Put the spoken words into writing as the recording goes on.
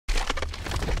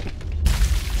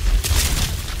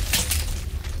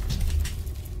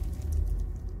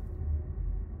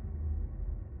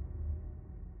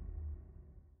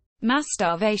Mass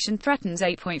starvation threatens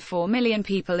 8.4 million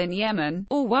people in Yemen,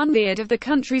 or 1/3 of the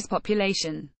country's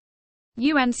population.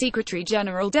 UN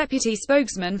Secretary-General Deputy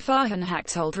spokesman Farhan Hack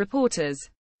told reporters.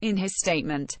 In his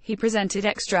statement, he presented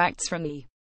extracts from the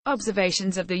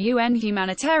observations of the UN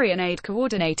Humanitarian Aid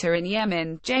Coordinator in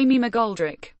Yemen,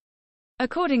 McGoldrick.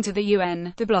 According to the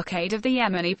UN, the blockade of the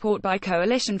Yemeni port by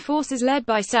coalition forces led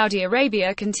by Saudi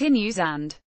Arabia continues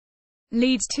and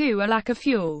leads to a lack of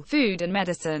fuel, food and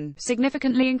medicine,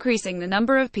 significantly increasing the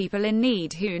number of people in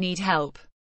need who need help.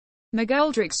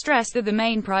 McGoldrick stressed that the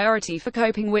main priority for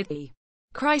coping with the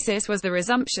crisis was the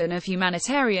resumption of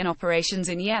humanitarian operations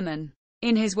in Yemen.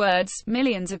 In his words,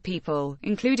 millions of people,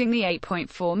 including the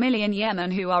 8.4 million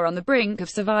Yemen who are on the brink of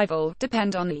survival,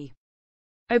 depend on the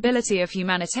ability of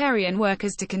humanitarian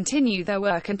workers to continue their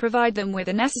work and provide them with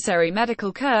the necessary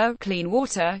medical care, clean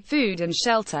water, food and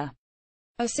shelter.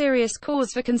 A serious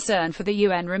cause for concern for the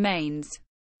UN remains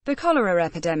the cholera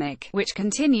epidemic, which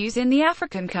continues in the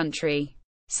African country.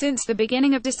 Since the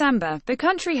beginning of December, the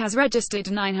country has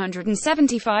registered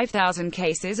 975,000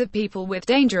 cases of people with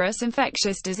dangerous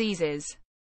infectious diseases.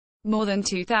 More than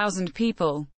 2,000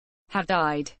 people have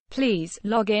died. Please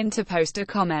log in to post a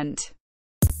comment.